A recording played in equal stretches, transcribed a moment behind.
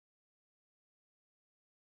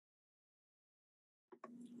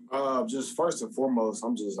Just first and foremost,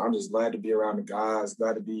 I'm just glad to be around the guys,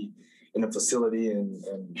 glad to be in the facility, and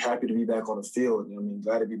happy to be back on the field. I mean,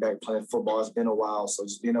 glad to be back playing football. It's been a while, so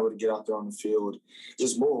just being able to get out there on the field,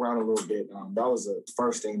 just move around a little bit. That was the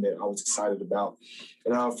first thing that I was excited about.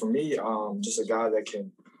 And for me, just a guy that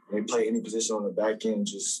can play any position on the back end,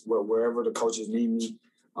 just wherever the coaches need me.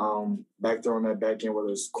 Back there on that back end, whether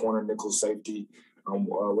it's corner, nickel, safety,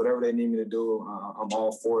 whatever they need me to do, I'm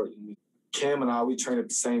all for it. Cam and I, we trained at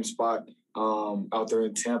the same spot out there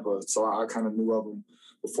in Tampa, so I kind of knew of him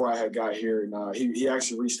before I had got here. And he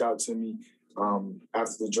actually reached out to me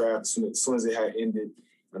after the draft, as soon as it had ended.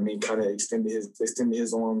 I mean, kind of extended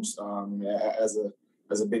his arms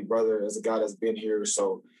as a big brother, as a guy that's been here.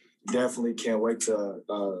 So definitely can't wait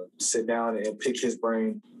to sit down and pick his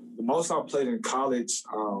brain. The most I played in college,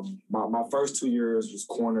 my first 2 years was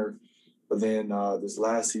corner, but then this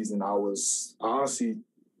last season I honestly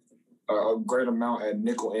a great amount at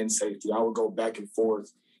nickel and safety. I would go back and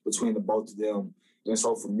forth between the both of them. And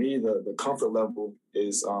so for me, the comfort level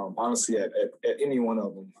is honestly at any one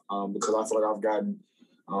of them because I feel like I've gotten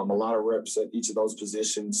a lot of reps at each of those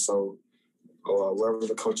positions. So wherever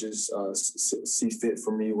the coaches see fit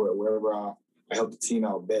for me, wherever I help the team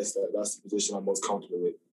out best, that's the position I'm most comfortable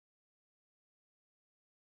with.